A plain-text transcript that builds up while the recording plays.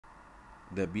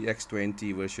the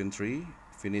BitX20 version 3,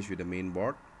 finished with the main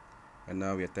board, and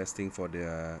now we are testing for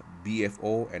the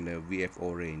BFO and the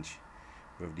VFO range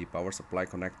with the power supply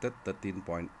connected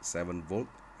 13.7 volt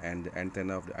and the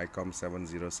antenna of the Icom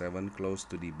 707 close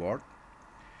to the board.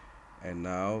 And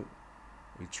now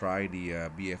we try the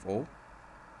BFO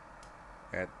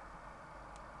at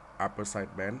upper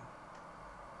sideband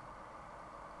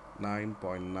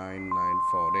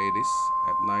 9.994. There it is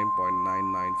at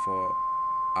 9.994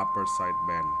 upper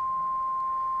sideband.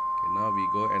 Okay, now we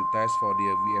go and test for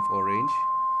the VFO range.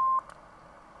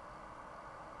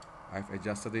 I've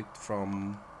adjusted it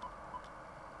from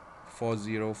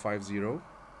 4050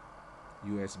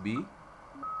 USB.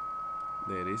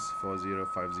 There it is,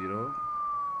 4050,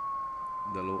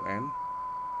 the low end.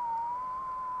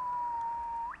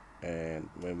 And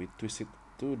when we twist it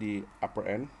to the upper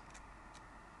end,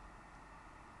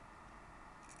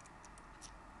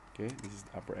 okay, this is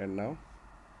the upper end now,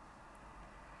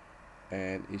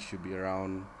 and it should be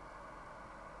around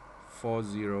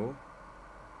 4.320.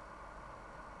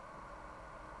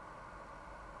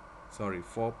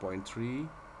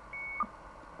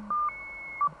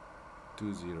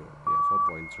 Yeah,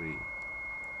 4.3.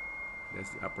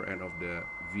 That's the upper end of the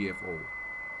VFO.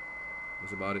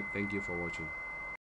 That's about it. Thank you for watching.